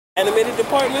Animated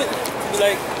department, be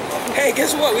like, hey,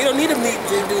 guess what? We don't need to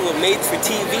do a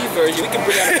made-for-TV version. We can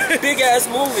bring out a big-ass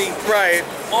movie right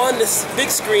on this big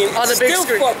screen and on the big still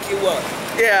screen. Fuck you up.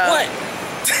 Yeah. What?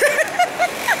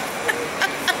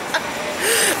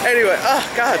 Anyway, oh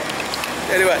god.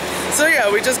 Anyway, so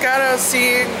yeah, we just got out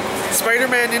seeing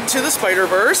Spider-Man Into the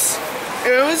Spider-Verse.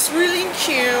 It was really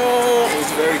cute. It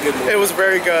was a very good movie. It was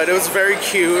very good. It was very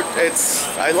cute.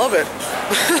 I love it.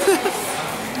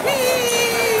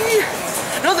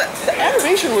 No, the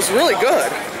animation was really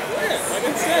good. Yeah, like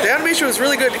I said. The animation was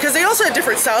really good because they also had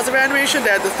different styles of animation.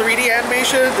 They had the 3D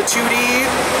animation, the 2D,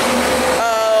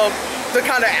 the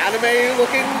kind of anime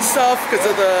looking stuff because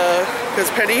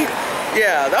Penny.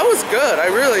 Yeah, that was good. It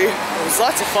was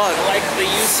lots of fun. I like the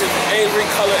use of every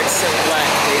color except black,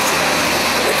 basically.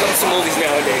 When it comes to movies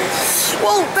nowadays.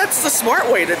 Well, that's the smart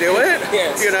way to do it.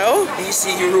 Yes. You know?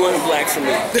 DC, you ruined black for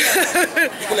me.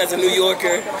 Even as a New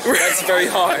Yorker, that's very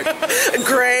hard.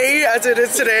 Gray, as it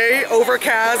is today,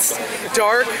 overcast,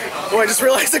 dark. Oh, I just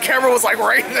realized the camera was like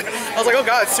right there. I was like, oh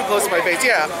god, it's too close to my face.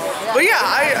 Yeah. But yeah,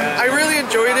 I really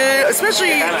enjoyed it.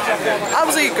 Especially,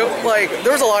 obviously, like,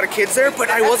 there was a lot of kids there, but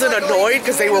I wasn't annoyed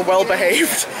because they were well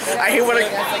behaved. I hate when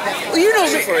you know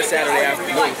me. For a Saturday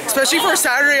afternoon. Especially for a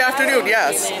Saturday afternoon,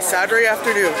 yes. Saturday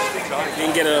afternoon. You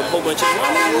can get a whole bunch of,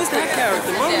 Mommy, who's that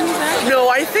character? Mommy, who's that? No,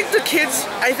 I think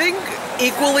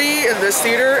equally in this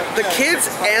theater, the kids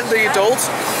and the adults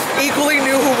equally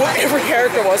knew who every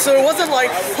character was. So it wasn't like,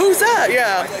 who's that?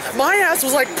 Yeah. My ass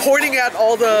was like pointing at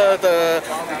all the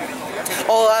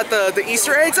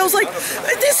Easter eggs. I was like,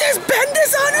 this has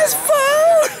Bendis on his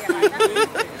phone!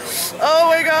 Oh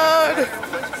my god.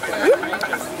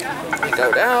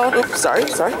 Go down. Oops, sorry.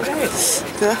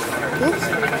 Yeah.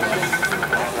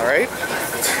 Alright.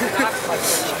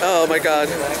 Oh my god.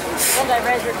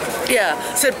 Yeah,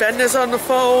 said Bendis on the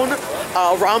phone.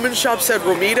 Ramen shop said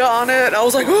Romita on it. I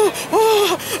was like, oh.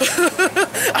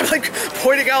 I'm like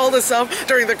pointing out all this stuff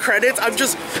during the credits.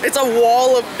 It's a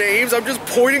wall of names. I'm just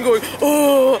pointing, going,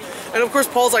 oh. And of course,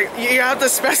 Paul's like, you have to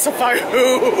specify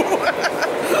who.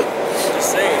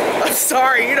 Just saying. I'm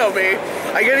sorry, you know me.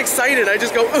 I get excited. I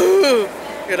just go, ooh.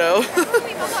 You know?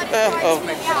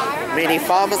 Mini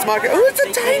farmer's market. Oh, it's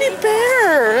a tiny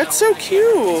bear. That's so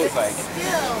cute.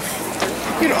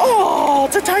 You know, oh,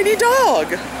 it's a tiny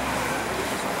dog.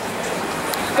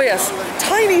 But yes,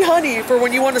 tiny honey for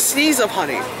when you want to sneeze of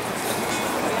honey.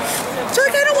 So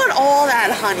like, I don't want all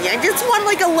that honey. I just want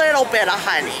like a little bit of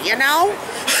honey, you know?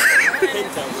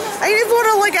 I just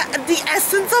want the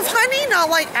essence of honey, not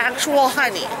like actual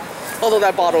honey. Although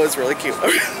that bottle is really cute.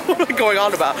 What am I going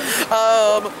on about?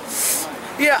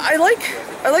 Yeah, I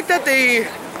like that they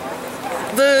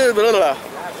I don't know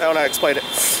how to explain it.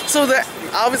 So that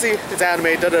obviously it's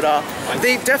anime,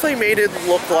 They definitely made it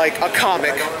look like a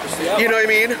comic. You know what I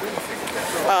mean?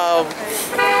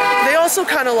 They also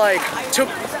kind of like took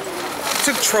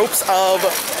tropes of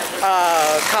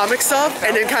comic stuff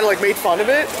and then kind of like made fun of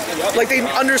it. Like they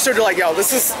understood like, yo,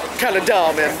 this is kind of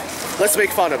dumb and let's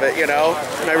make fun of it, you know?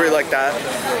 And I really like that.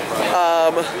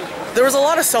 There was a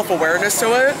lot of self-awareness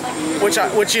to it,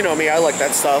 which you know me, I like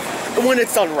that stuff. When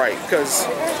it's done right, because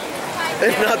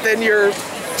if not, then you're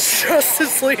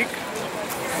Justice League.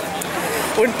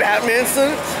 When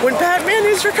Batman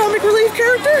is your comic relief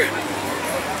character?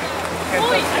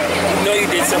 No, you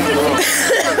did something wrong.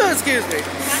 Excuse me.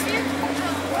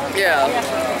 Yeah.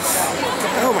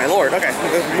 Oh my lord, okay.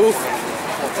 Move.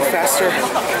 Faster.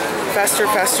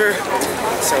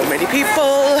 So many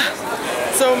people.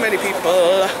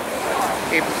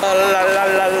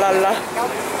 La.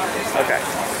 Okay.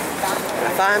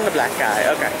 I find the black guy.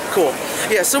 Okay, cool.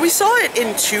 Yeah, so we saw it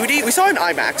in 2D. We saw it in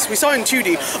IMAX. We saw it in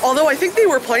 2D. Although I think they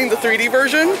were playing the 3D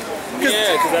version.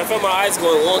 Yeah, because I felt my eyes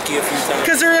going wonky a few times.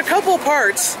 Because there are a couple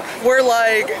parts where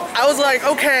like, I was like,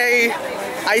 okay,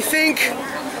 I think...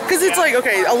 Because it's like,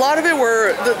 okay, a lot of it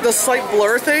where the slight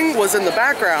blur thing was in the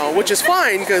background, which is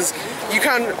fine because you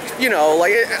you know,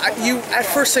 like, you at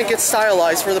first think it's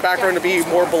stylized for the background to be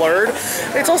more blurred.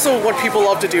 It's also what people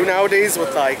love to do nowadays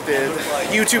with like the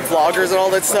YouTube vloggers and all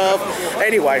that stuff.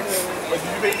 Anyway,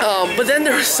 but then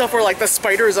there's stuff where like the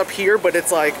spider is up here, but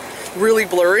it's like really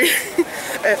blurry.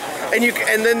 and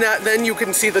then you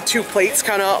can see the two plates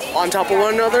kind of on top of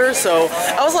one another. So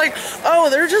I was like, oh,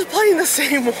 they're just playing the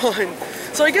same one.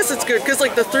 So I guess it's good because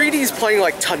like the 3D's playing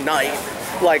like tonight,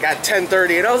 like at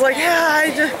 10:30, and I was like, yeah,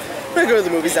 I'm gonna go to the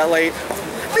movies that late.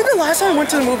 I think the last time I went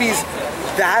to the movies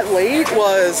that late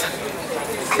was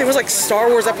like Star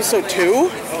Wars Episode 2.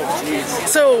 Oh, jeez.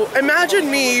 So imagine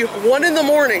me 1 in the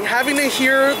morning having to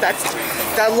hear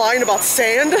that line about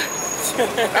sand.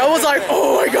 I was like,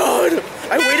 oh my god.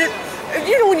 I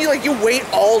you know when you wait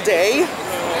all day,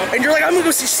 and you're like, I'm gonna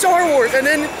go see Star Wars, and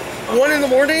then 1 in the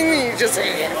morning, you just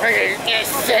it's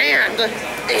sand.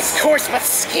 It's coarse but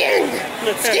skin.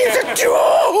 Skin's a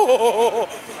oh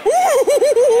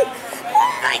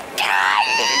my god!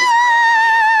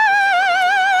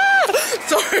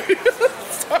 Sorry.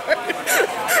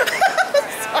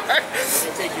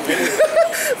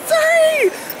 Sorry.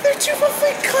 They're two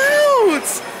fluffy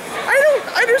clouds. I don't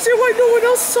understand why no one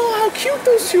else saw how cute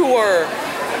those two were.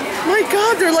 My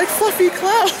god, they're like fluffy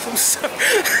clouds.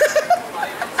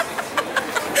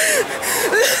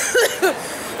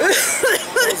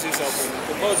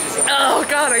 Oh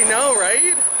god, I know,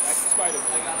 right?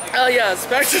 Oh yeah, it's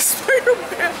back to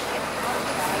Spider-Man.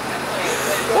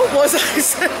 What was I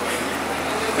saying?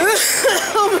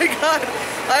 Oh my god,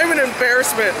 I'm an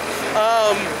embarrassment.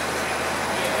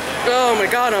 Oh my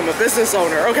god, I'm a business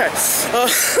owner. Okay.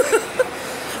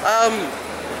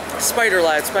 Spider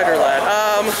Lad.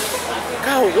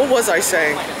 God, what was I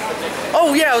saying?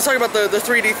 Oh yeah, I was talking about the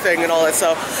 3D thing and all that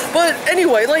stuff. But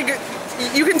anyway, like,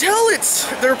 you can tell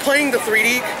they're playing the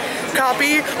 3D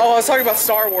copy. Oh, I was talking about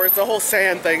Star Wars, the whole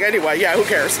sand thing. Anyway, yeah, who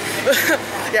cares?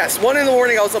 Yes, 1 in the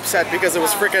morning I was upset because it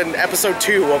was freaking episode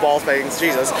 2 of all things.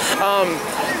 Jesus.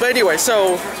 But anyway,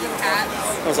 so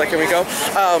I was like, here we go.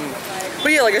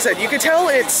 But yeah, like I said, you could tell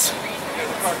it's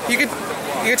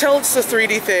the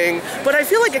 3D thing, but I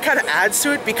feel like it kind of adds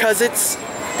to it because it's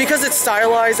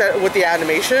stylized with the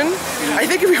animation. I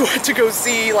think if we went to go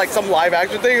see like some live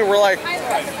action thing and we're like,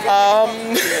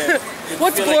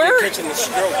 what's Blur? Like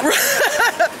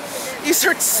You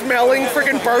start smelling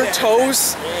freaking burnt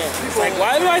toast. It's like,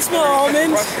 why do I smell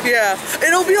almonds? Yeah,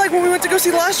 it'll be like when we went to go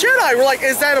see The Last Jedi. We're like,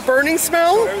 is that a burning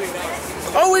smell?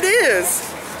 Oh, it is.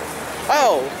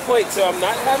 Oh. Wait, so I'm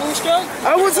not having a stroke?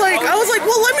 I was like,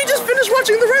 well, let me just finish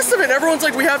watching the rest of it. And everyone's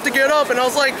like, we have to get up, and I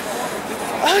was like,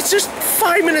 oh, it's just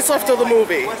 5 minutes left of the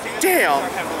movie. Damn.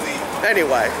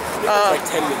 Anyway. Like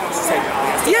 10 minutes.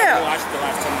 Yeah. I watched the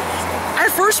last 10 minutes. At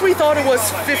first we thought it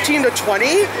was 15 to 20.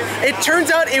 It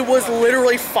turns out it was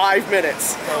literally 5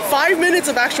 minutes. 5 minutes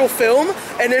of actual film,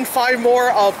 and then 5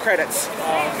 more of credits.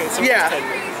 Oh, okay. So yeah. 10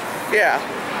 minutes. Yeah.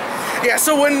 Yeah,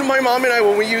 so when my mom and I,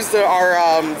 when we used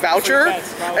our voucher,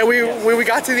 and we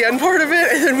got to the end part of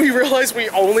it, and then we realized we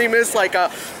only missed like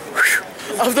a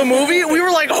of the movie, we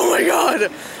were like, oh my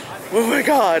god. Oh my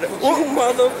god. Well, you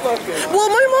motherfucker. Well,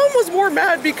 my mom was more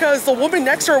mad because the woman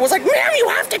next to her was like, ma'am, you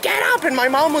have to get up. And my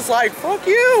mom was like, fuck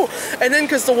you. And then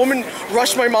because the woman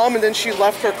rushed my mom and then she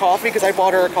left her coffee because I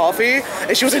bought her a coffee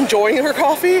and she was enjoying her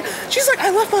coffee. She's like, I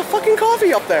left my fucking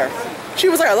coffee up there. She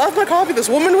was like, I left my coffee. This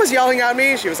woman was yelling at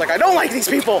me. She was like, I don't like these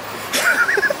people.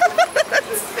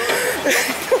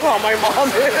 Oh, my mom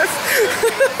is.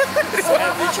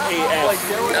 Savage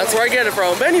AF. That's where I get it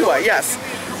from. But anyway, yes.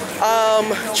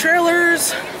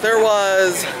 Trailers, there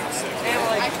was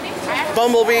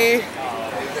Bumblebee,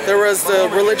 there was the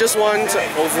religious ones.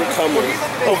 Overcomer.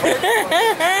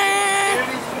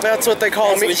 That's what they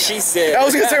call me. That's what she said. I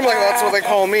was gonna say, I'm like, that's what they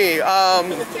call me. Oh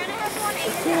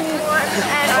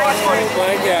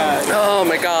my god. Oh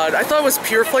my god. I thought it was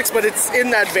Pureflix, but it's in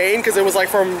that vein because it was like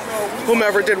from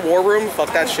whomever did War Room.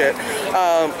 Fuck that shit.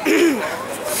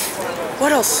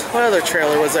 What else? What other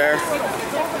trailer was there?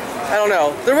 I don't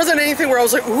know. There wasn't anything where I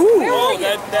was like, ooh. Oh,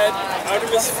 that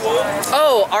Artemis Fowl?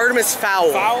 Oh, Artemis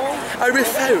Fowl. Fowl?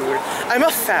 Artemis Fowl. I'm a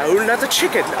fowl, not a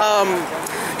chicken.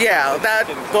 Yeah, that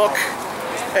book.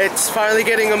 It's finally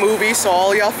getting a movie, so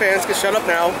all y'all fans can shut up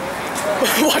now.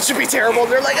 Watch it be terrible.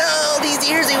 They're like, oh, these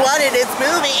years he wanted its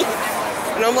movie.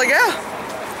 And I'm like, yeah.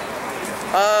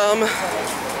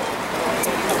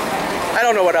 I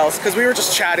don't know what else, because we were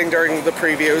just chatting during the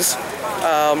previews.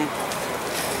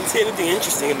 See anything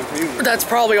interesting in the preview? That's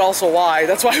probably also why.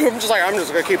 That's why I'm just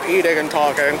gonna keep eating and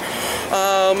talking.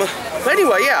 But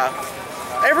anyway, yeah.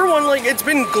 Everyone, like, it's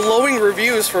been glowing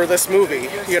reviews for this movie,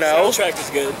 you know? Soundtrack is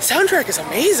good. Soundtrack is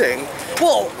amazing.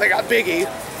 Well, they got Biggie.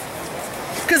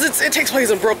 Because it takes place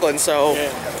in Brooklyn, so...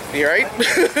 Yeah. You right?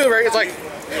 Right? It's like...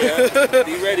 Yeah,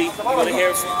 be ready. You're gonna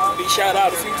hear be shout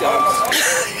out a few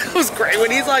times. It was great when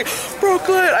he's like,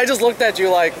 Brooklyn! I just looked at you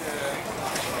like...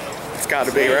 It's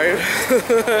gotta be, right?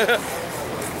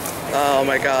 Oh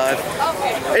my god.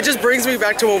 It just brings me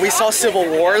back to when we saw Civil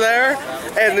War there.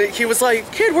 And he was like,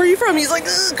 kid, where are you from? He's like,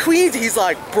 Queens. He's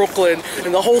like, Brooklyn.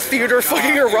 And the whole theater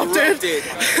fucking erupted.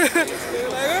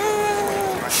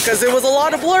 Because it was a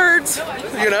lot of blurs,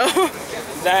 you know?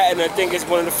 That, and I think it's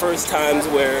one of the first times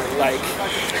where, like,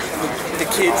 the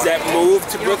kids that moved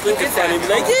to Brooklyn could finally be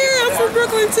like, yeah, I'm from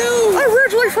Brooklyn too. I'm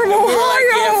originally from Ohio. Like,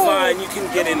 yeah, fine, you can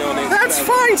get in on it. That's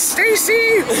fine,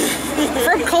 Stacy.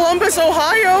 From Columbus,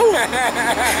 Ohio.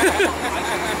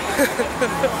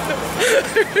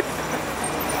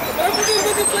 But I've been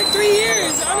looking for like 3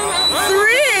 years. I don't know.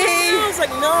 3? I was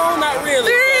like, no, not really.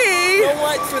 3? But you know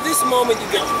what? For this moment, you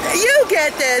get this. You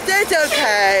get this. That's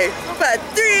okay. But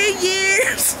 3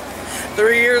 years.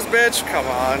 3 years, bitch. Come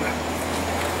on.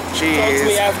 Jeez. Talk to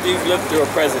me after you've lived through a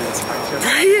presidency.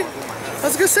 Right? I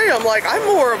was gonna say, I'm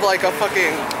more of like a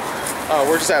fucking. Oh,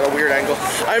 we're just at a weird angle.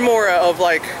 I'm more of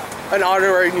like an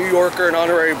honorary New Yorker, an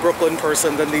honorary Brooklyn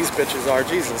person than these bitches are.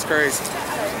 Jesus Christ.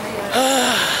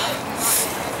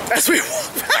 As we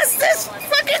walk past this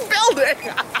fucking building.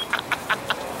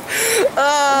 You just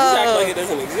act like it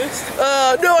doesn't exist.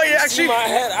 No, I actually. In my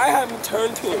head, I haven't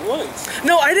turned to it once.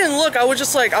 No, I didn't look. I was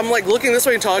just like, I'm like looking this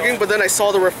way and talking, but then I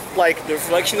saw the The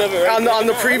reflection of it right on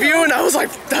the preview, and I was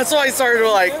like, that's why I started to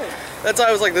like. That's why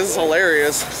I was like, this is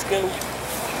hilarious. Just gonna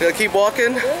Keep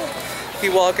walking.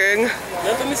 Keep walking.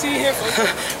 nothing to see here.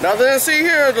 Folks. Nothing to see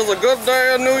here. There's a good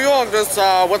day in New York. Just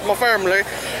with my family.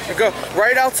 Go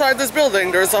right outside this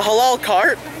building. There's a halal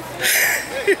cart.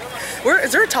 Where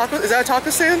is there a taco? Is that a taco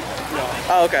stand? No.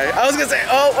 Oh, okay. I was gonna say,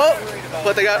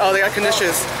 but they got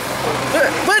conditions.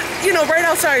 But you know, right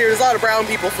outside here, there's a lot of brown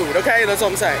people food. Okay, that's what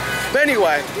I'm saying. But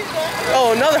anyway,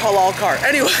 oh, another halal cart.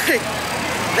 Anyway,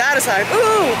 that aside,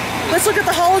 ooh, let's look at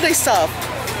the holiday stuff.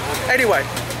 Anyway,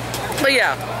 but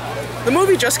yeah, the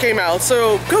movie just came out,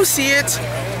 so go see it.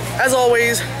 As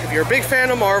always, if you're a big fan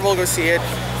of Marvel, go see it.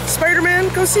 Spider-Man,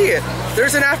 go see it.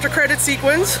 There's an after-credit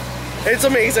sequence. It's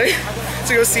amazing.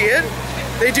 So go see it.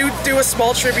 They do a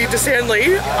small tribute to Stan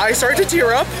Lee. I started to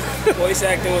tear up. Voice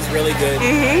acting was really good.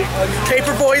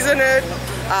 Paperboy's in it.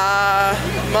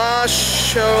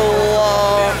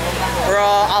 Mashallah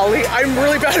Ali. I'm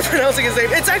really bad at pronouncing his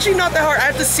name. It's actually not that hard. I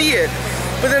have to see it.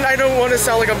 But then I don't want to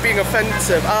sound like I'm being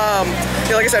offensive.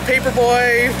 Yeah, like I said,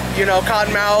 Paperboy, you know,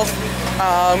 Cottonmouth.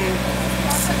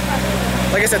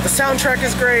 Like I said, the soundtrack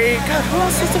is great. God, who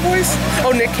else is the voice?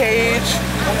 Oh, Nick Cage.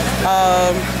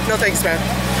 No thanks, man.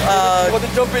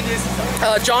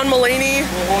 John Mulaney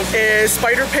is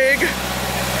Spider-Pig.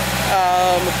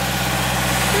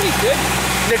 Pretty good.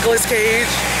 Nicolas Cage.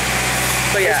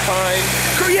 But yeah.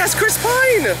 Chris Pine. Yes, Chris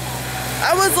Pine.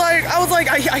 I was like,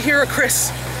 I hear a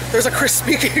Chris. There's a Chris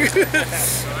speaking.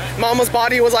 Mama's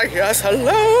Body was like, yes,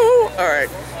 hello. All right.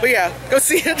 But yeah, go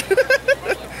see it.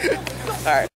 All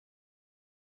right.